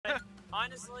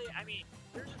Honestly, I mean,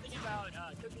 here's the thing about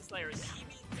Cookieslayer is he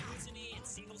beat Kuzini in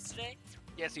singles today.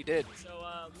 Yes, he did. So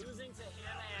losing to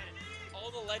him and all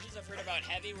the legends I've heard about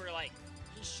Heavy were like,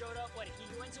 he showed up,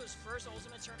 he went to his first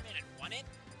Ultimate tournament and won it?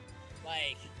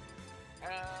 Like...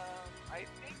 I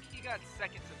think he got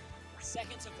second to...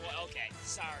 Second to what? Okay,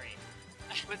 sorry.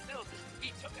 But still,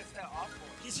 he took a set off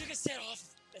Void. He took a set off.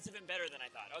 That's even better than I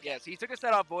thought. Okay. Yes, he took a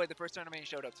set off Void the first tournament he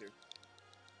showed up to.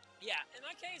 Yeah, in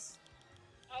that case,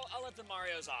 I'll let the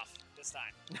Marios off this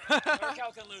time.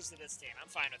 NorCal can lose to this team. I'm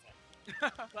fine with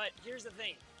it. But here's the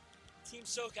thing. Team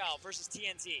SoCal versus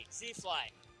TNT.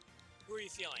 Z-Fly. Who are you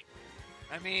feeling?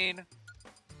 I mean,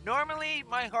 normally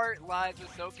my heart lies with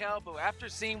SoCal, but after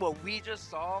seeing what we just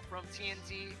saw from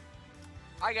TNT,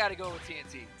 I gotta go with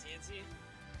TNT. TNT?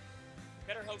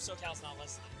 Better hope SoCal's not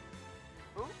listening.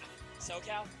 Who?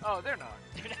 SoCal? Oh, they're not.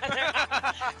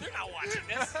 They're not watching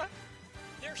this.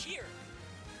 They're here.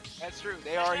 That's true.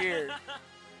 They are here.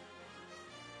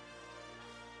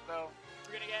 So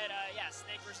we're gonna get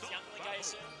Snake versus Young Link, I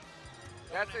assume.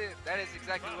 That's it. That is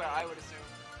exactly what I would assume.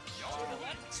 So with a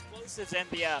lot of explosives and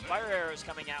the fire arrows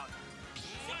coming out, the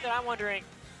thing that I'm wondering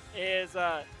is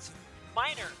it's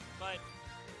minor, but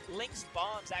Link's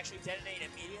bombs actually detonate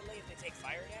immediately if they take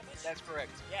fire damage. That's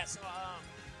correct. Yeah, so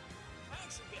might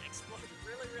actually get exploded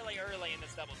really, really early in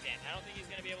this doubles game. I don't think he's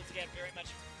going to be able to get very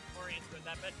much oriented with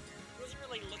that, but he wasn't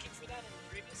really looking for that in the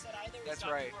previous set either. That's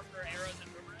right. More for arrows and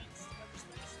boomerangs to cover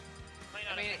space.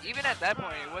 I mean, even at that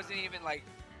point, it wasn't even like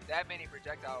that many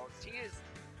projectiles.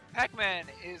 Pac-Man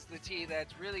is the T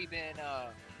that's really been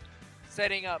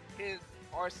setting up his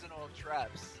arsenal of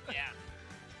traps. Yeah.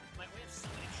 Like, we have so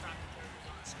many trap characters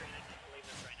on the screen, I can't believe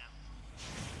this right now.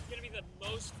 It's going to be the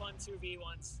most fun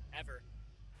 2v1s ever.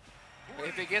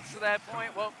 If it gets to that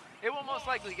point, well, it will most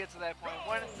likely get to that point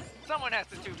when someone has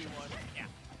to 2v1. Yeah.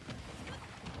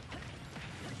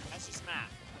 That's just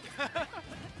math.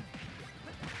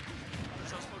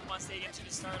 So Pokemon Stadium 2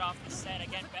 to start off the set.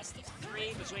 Again, best of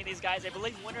 3 between these guys. I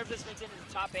believe winner of this makes it into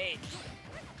the top 8.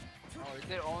 Oh, is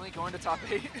it only going to top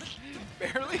 8?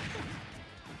 Barely?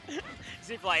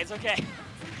 Z-Fly, it's okay.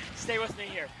 Stay with me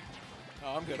here.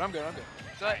 Oh, I'm good.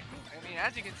 So, I mean,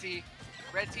 as you can see,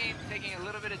 red team taking a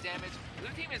little bit of damage.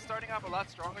 Blue team is starting off a lot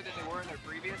stronger than they were in their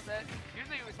previous set.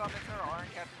 Usually we saw Mr. R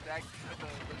and Captain Zach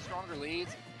with the stronger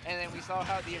leads, and then we saw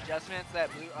how the adjustments that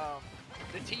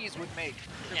the T's would make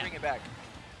to bring it back.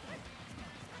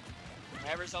 We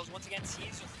have ourselves once again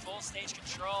T's with full stage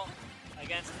control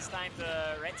against this time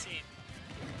the red team.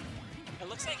 It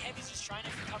looks like Heavy's just trying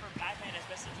to cover Pac-Man as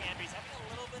best he can, but he's having a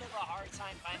little bit of a hard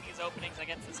time finding his openings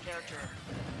against this character.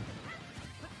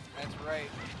 That's right.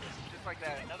 Just like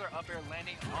that, another up air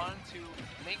landing onto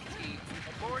Link T.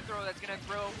 A forward throw that's going to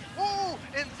throw. Ooh!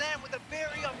 And Zam with a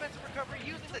very offensive recovery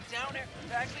using the down air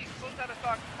to actually close out a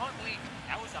stock on Link.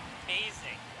 That was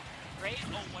amazing. Great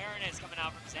awareness coming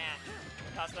out from Zam.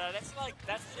 Because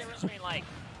that's the difference between like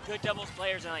good doubles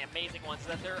players and like amazing ones,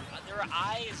 that their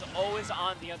eye is always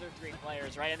on the other 3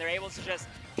 players, right? And they're able to just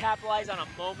capitalize on a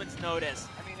moment's notice.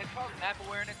 I mean, it's called map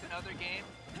awareness in other games,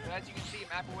 but as you can see,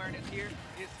 map awareness here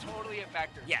is totally a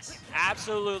factor. Yes,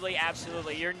 absolutely,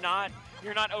 absolutely. You're not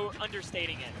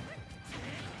understating it.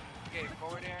 Okay,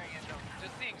 forward airing and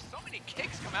just seeing so many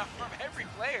kicks come out from every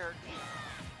player.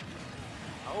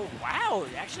 Oh wow!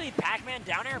 Actually, Pac-Man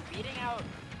down air beating out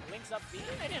Link's up B.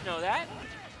 I didn't know that.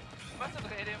 Must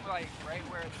have hit him like right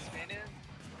where the spin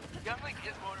is. Young Link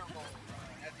is vulnerable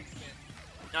as he spins.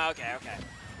 Okay.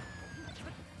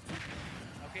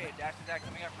 Okay, dash attack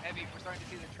coming out from Heavy. We're starting to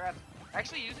see the traps.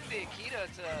 Actually using the Akita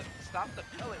to stop the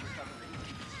pellet recovery.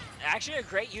 Actually a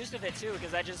great use of it too,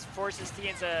 because that just forces T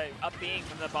into up being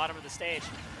from the bottom of the stage.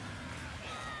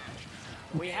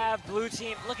 We have blue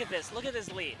team, look at this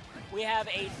lead. We have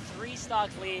a 3 stock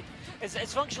lead.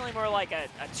 It's functionally more like a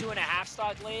 2.5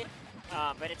 stock lead,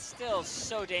 but it's still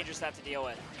so dangerous to have to deal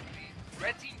with.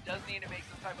 Red team does need to make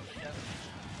some type of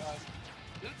adjustment.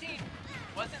 Blue team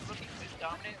wasn't looking this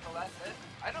dominant in the last set.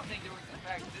 I don't think there was in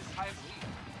fact this high of a lead.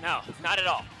 No, not at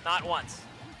all, not once.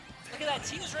 Look at that,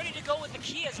 T was ready to go with the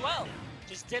key as well.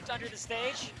 Just dipped under the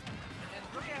stage. And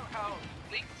look at how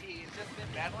Link T has just been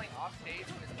battling off stage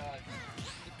with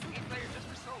Cookieslayer just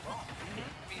for so long. I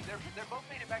mean, they're both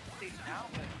made it back to stage now,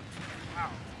 but wow.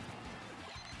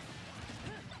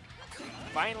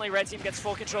 Finally, red team gets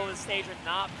full control of the stage, but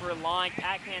not for long.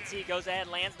 Pac-Man T goes ahead,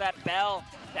 lands that bell,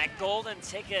 that golden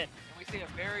ticket. And we see a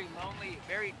very lonely,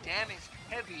 very damaged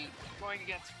Heavy going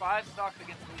against 5 stocks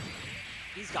against Blue team.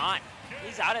 He's gone.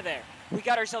 He's out of there. We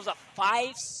got ourselves a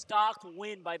 5 stock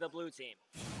win by the blue team.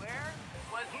 Where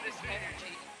was this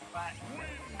energy?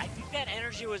 I think that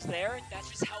energy was there. That's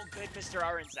just how good Mr.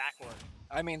 R and Zach were.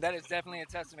 I mean, that is definitely a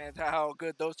testament to how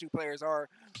good those two players are,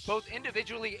 both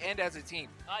individually and as a team.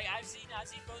 I've seen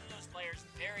both of those players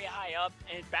very high up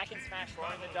and back in Smash 4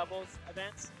 in the doubles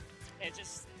events. And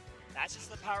that's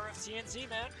just the power of TNT,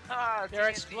 man. They're TNT,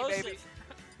 explosive. baby.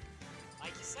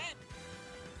 Like you said.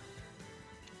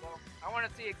 Well, I want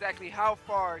to see exactly how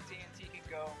far TNT can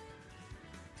go.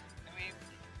 I mean,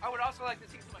 I would also like to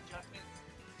see some adjustments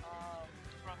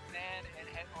from Zan and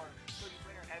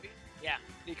Cookieslayer and Heavy. Yeah.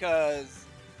 Because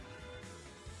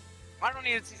I don't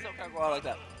need to see SoCal go out like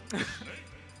that.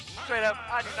 Straight up,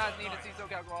 I do not need to see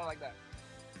SoCal go out like that.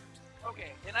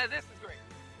 Okay, and this is great.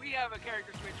 We have a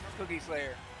character switch from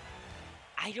Cookieslayer.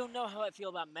 I don't know how I feel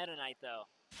about Meta Knight, though.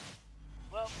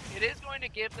 Well, it is going to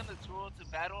give them the tool to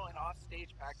battle an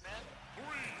off-stage Pac-Man,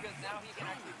 because now he can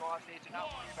actually go off-stage and not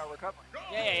worry about recovering.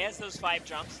 Yeah, he has those 5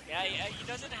 jumps. Yeah, he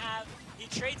doesn't have... He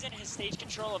trades in his stage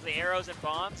control of the arrows and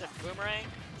bombs and boomerang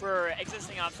for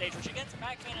existing off-stage, which against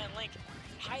Pac-Man and Link,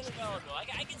 highly valuable. I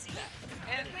can see that.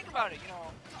 And think about it, you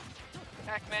know,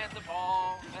 Pac-Man's a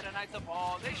ball, Meta Knight's a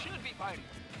ball. They should be fighting.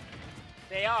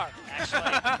 They are,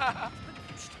 actually.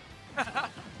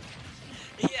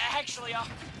 Yeah, actually are.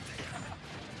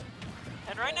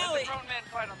 And right now, the grown man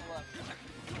fight on the left.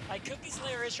 Like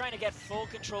Cookieslayer is trying to get full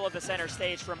control of the center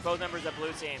stage from both members of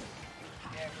Blue Team.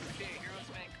 Yeah, we're seeing Heroes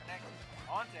Man connect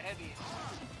onto Heavy.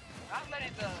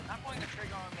 Not pulling the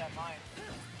trigger on that mine.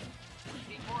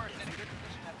 Team Forest in a good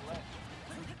position at the ledge.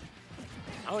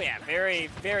 Oh yeah, very,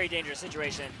 very dangerous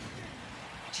situation.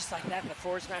 Just like that, the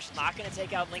forward smash is not going to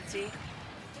take out Link T.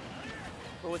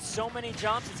 But with so many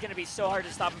jumps, it's going to be so hard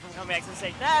to stop him from coming back and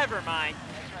say, never mind.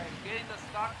 That's right, getting the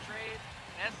stock trade,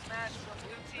 S smash from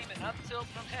Blue Team, and up tilt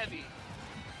from Heavy.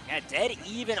 Yeah, dead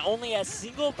even, only a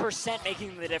single %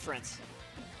 making the difference.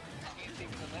 You can see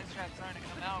the lens trap starting to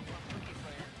come out from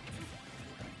Cookieslayer.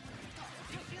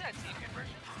 You see that team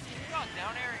conversion? He's gone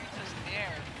down air into the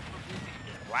air from Blue Team.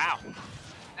 Wow.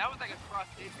 That was like a cross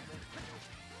stage conversion.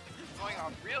 Going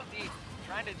off real deep,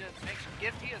 trying to just make sure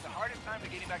Gifty has the hardest time to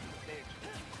getting back to the stage.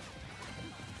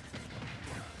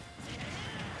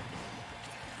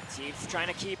 Team's trying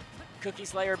to keep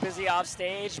Cookieslayer busy off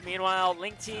stage. Meanwhile,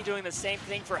 Link T doing the same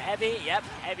thing for Heavy. Yep,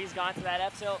 Heavy's gone to that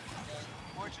F tilt.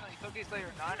 Unfortunately, Cookieslayer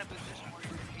not in a position where he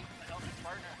can help his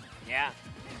partner. Yeah.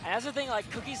 And that's the thing, like,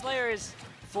 Cookieslayer is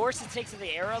forced to take to the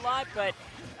air a lot, but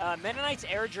Meta Knight's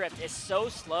air drift is so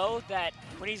slow that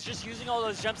when he's just using all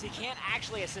those jumps, he can't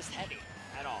actually assist Heavy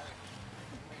at all.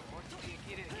 Unfortunately,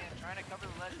 Akita again trying to cover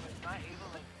the ledge, but he's not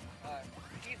able to.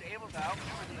 He's able to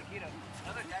outmaneuver the Akita.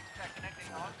 Another dash attack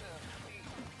connecting onto Steve.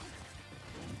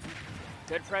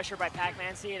 Good pressure by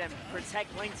Pac-Man Seed and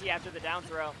protect Link T after the down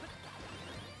throw.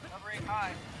 Covering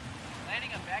high,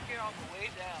 landing a back air on the way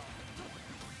down.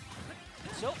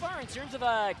 So far, in terms of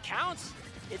counts,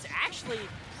 it's actually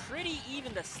pretty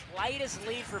even, the slightest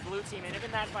lead for Blue Team, and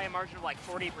even that by a margin of like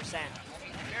 40%. I mean,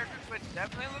 the character switch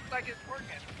definitely looks like it's working.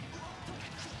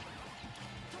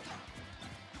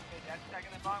 Okay, dash attack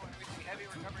in the bottom, we see Heavy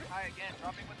recovering high again,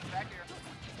 dropping with the back air,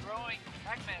 throwing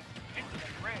Pac-Man into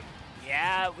the fray.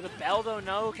 Yeah, with a bell though,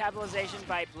 no capitalization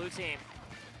by Blue Team.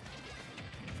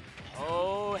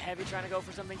 Oh, Heavy trying to go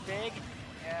for something big.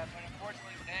 Yeah, but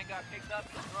unfortunately, Dan got picked up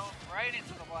and thrown right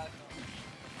into the blast zone.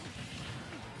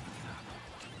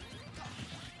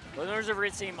 Both members of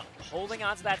Red Team holding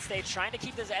onto that stage, trying to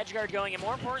keep this edge guard going, and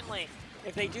more importantly,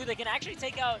 if they do, they can actually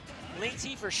take out Link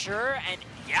T for sure, and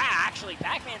yeah, actually,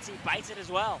 Pac-Man T bites it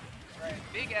as well. Right,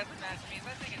 big S smash means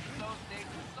that thing is so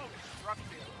stable, so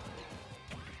destructive.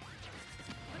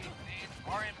 These fans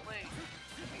are in play.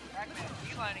 Pac-Man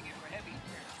beelining it for Heavy,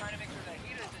 trying to make sure that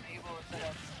he isn't able to set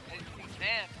up. And he's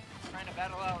Dan trying to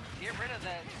battle out, get rid of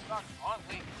that stock on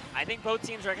Link. I think both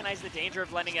teams recognize the danger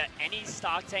of letting any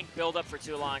stock tank build up for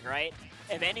too long, right?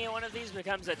 If any one of these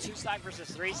becomes a 2 stock versus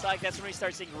 3 stock, that's when we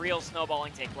start seeing real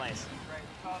snowballing take place. Right,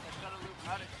 we saw the shuttle loop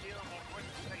out of shield, and of course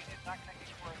it's not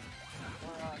connecting for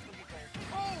Cookieslayer.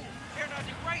 Oh! Air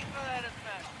dodging right into that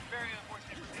smash. Very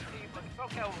unfortunate for CT, but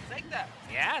SoCal will take that.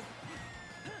 Yeah.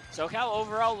 SoCal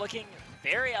overall looking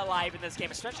very alive in this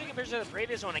game, especially compared to the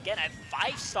previous one. Again, at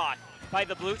 5 stock by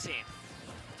the Blue Team.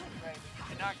 Right,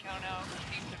 did not count out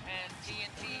Team Japan,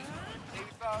 TNT. They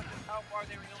saw just how far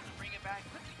they were able to bring it back.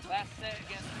 Last set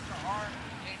against Mr. R,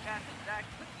 fantastic Zach,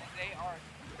 and they are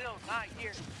still not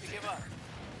here to give up.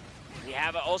 We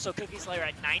have also Cookieslayer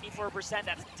at 94%.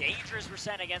 That's dangerous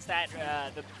percent against that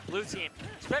the Blue Team,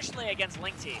 especially against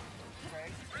Link T.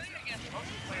 Right, really against most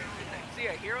players, we see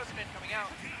a hero spin coming out.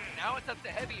 Now it's up to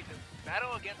Heavy to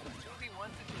battle against the 2v1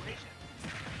 situation.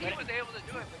 He was able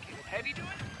to do it, but can Heavy do it?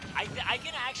 I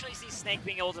can actually see Snake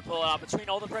being able to pull it off. Between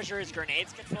all the pressure his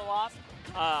grenades can pull off,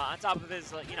 on top of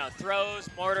his, throws,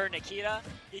 mortar, Nikita,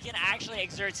 he can actually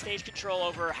exert stage control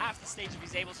over half the stage if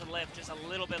he's able to live just a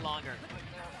little bit longer. But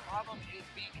the problem is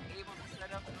being able to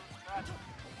set up those traps.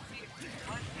 See,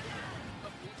 one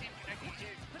of blue team connecting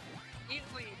hits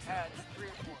easily has 3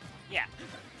 or 4. Yeah.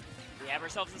 We have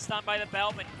ourselves a stun by the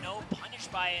bell, but no punish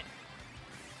by it.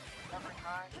 Covering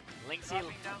high. Linksy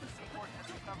dropping down the C4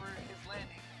 to recover his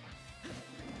landing.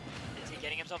 is he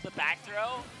getting himself the back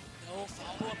throw? No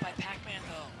follow-up by Pac-Man,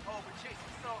 though. Oh, but chasing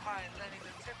so high and landing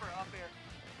the tipper up air.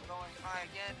 Going high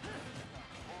again.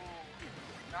 Oh,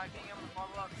 not being able to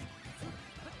follow up.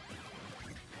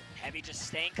 Heavy just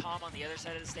staying calm on the other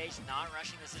side of the stage, not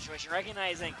rushing the situation,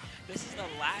 recognizing this is the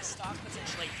last stock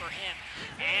potentially for him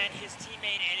and his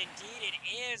teammate, and indeed it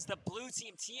is the blue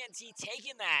team TNT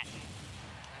taking that.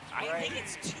 I think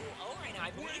it's 2-0 right now.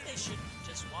 I believe they should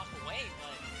just walk away,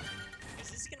 but is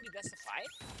this going to be best of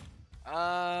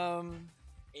 5?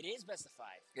 It is best of 5.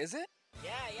 Is it?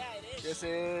 Yeah, it is. This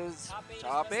is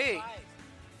top 8.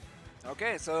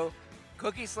 Okay, so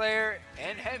Cookieslayer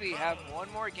and Heavy have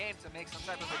one more game to make some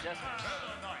type of adjustment.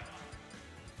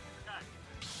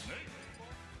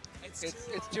 It's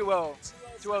 2-0.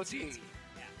 2-0 T.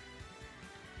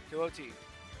 2-0 T.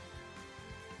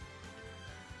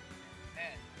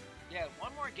 And yeah,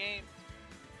 one more game.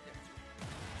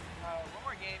 One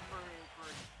more game for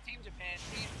Team Japan,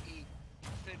 TNT,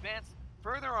 to advance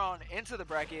further on into the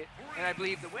bracket. And I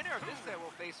believe the winner of this set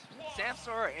will face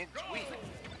Samsora and Tweet.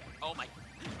 Oh my.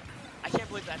 I can't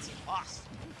believe that team lost.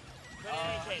 But in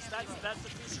any case, that's the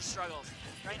future struggles.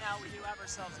 Right now, we do have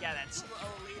ourselves, that 2-0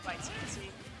 lead by TNT.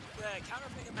 The counter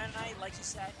pick of Meta Knight, like you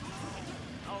said.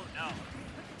 Oh no.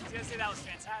 I was going to say that was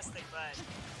fantastic, but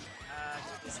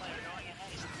Cookieslayer going ahead.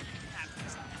 He's at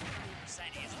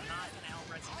 30%. He is not going to help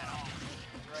Red Team at all.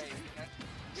 Right.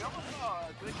 We almost saw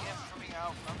a good game coming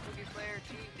out from Cookieslayer.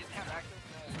 Team didn't have access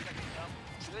to the second jump.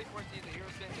 Really fortunate the hero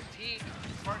spin. The team,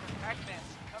 partner Pac-Man,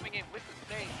 coming in with the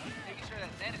stage, making sure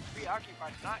that Zen is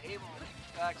preoccupied, not able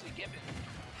to actually give it.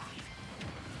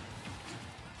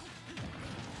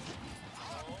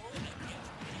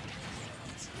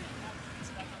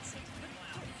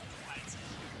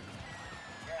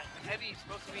 Heavy is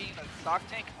supposed to be the stock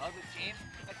tank of the team.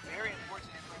 That's very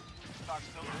unfortunate for him to lose stock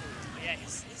so early. Yeah,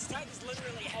 his tank is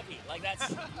literally heavy. Like that's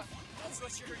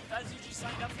what you just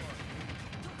signed up for.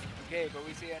 Okay, but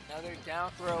we see another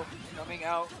down throw coming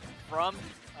out from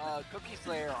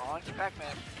Cookieslayer onto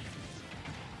Pac-Man.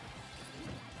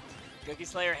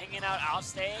 Cookieslayer hanging out off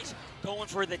stage, going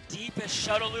for the deepest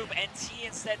shuttle loop, and T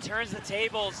instead turns the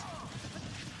tables.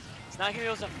 He's not gonna be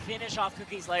able to finish off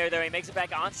Cookieslayer there. He makes it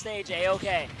back on stage,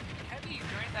 A-okay. Heavy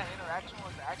during that interaction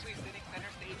was actually sitting center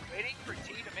stage, waiting for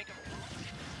T to make a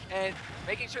move, and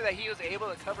making sure that he was able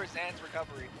to cover Zan's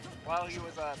recovery while he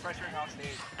was pressuring off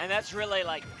stage. And that's really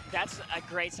that's a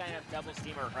great sign of double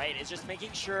teamwork, right? It's just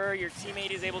making sure your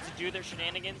teammate is able to do their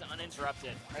shenanigans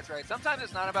uninterrupted. That's right. Sometimes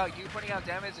it's not about you putting out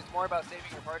damage, it's more about saving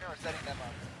your partner or setting them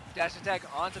up. Dash attack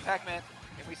onto Pac-Man,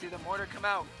 and we see the mortar come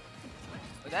out.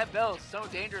 But that bell is so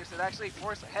dangerous, it actually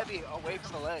forced Heavy away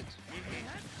from the ledge.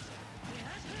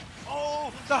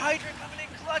 Oh, the Hydra coming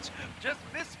in clutch, just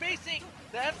misspacing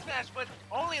the F-smash, but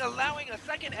only allowing a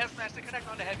second F-smash to connect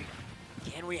onto Heavy.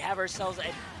 Again, we have ourselves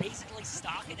a basically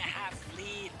stock and a half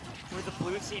lead for the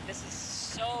blue team. This is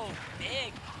so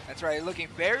big. That's right, looking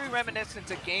very reminiscent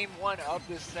to game 1 of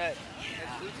this set. Yeah.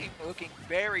 And blue team looking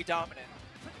very dominant.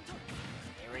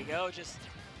 There we go, just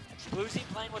blue team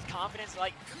playing with confidence.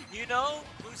 Like,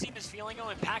 blue team is feeling it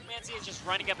when Pac-Man is just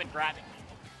running up and grabbing,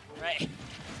 right?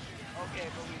 Okay,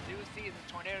 but we do see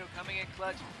the tornado coming in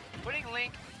clutch, putting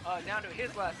Link down to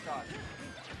his last stock.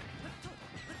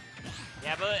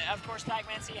 Yeah, but of course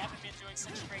Pac-Man haven't been doing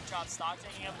such a great job stock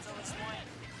taking up until this point.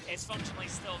 It's functionally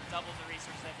still double the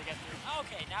resources they have to get through.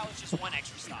 Okay, now it's just one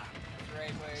extra stock. That's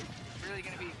right, but it's really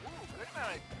going to be a good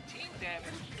amount of team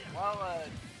damage while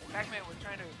Pac-Man was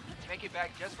trying to make it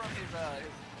back just from his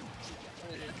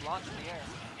launch in the air.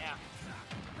 Yeah.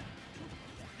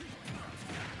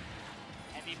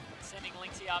 Heavy sending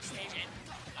Linksy off stage, and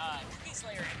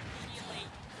Cookieslayer immediately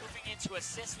moving in to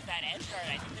assist with that edge guard.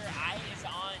 I think their eye is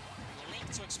on Link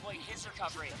to exploit his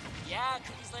recovery. Yeah,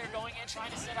 Cookieslayer going in,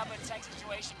 trying to set up a tech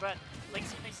situation, but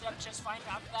Linksy makes it up just fine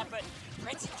after that, but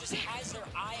Red Team just has their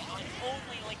eye on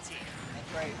only Linksy.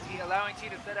 That's right, allowing T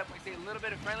to set up. We see a little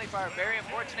bit of friendly fire, very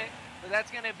unfortunate, but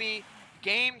that's going to be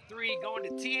game 3 going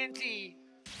to TNT.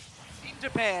 Team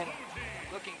Japan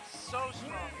looking so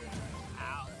strong.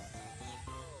 Ow.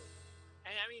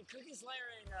 And I mean, Cookieslayer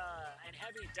and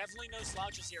Heavy, definitely no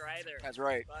slouches here either. That's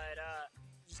right. But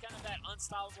just kind of that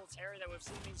unstoppable terror that we've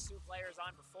seen these two players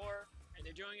on before. and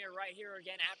they're doing it right here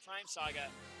again at Prime Saga.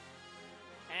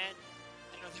 And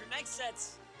you know, their next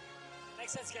set's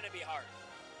gonna be hard.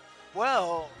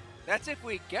 Well, that's if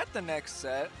we get the next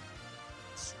set,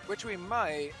 which we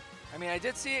might. I mean, I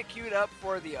did see it queued up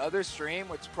for the other stream,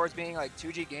 which of course being like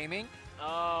 2G Gaming.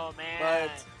 Oh man.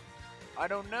 But I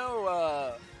don't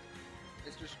know.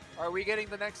 Are we getting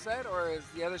the next set, or is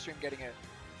the other stream getting it?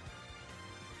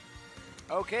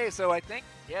 Okay, so I think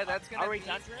that's gonna. Are we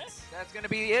done for this? That's gonna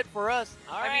be it for us.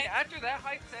 All I mean, right. after that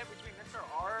hype set between Mr.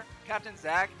 R, Captain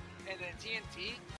Zach, and then TNT,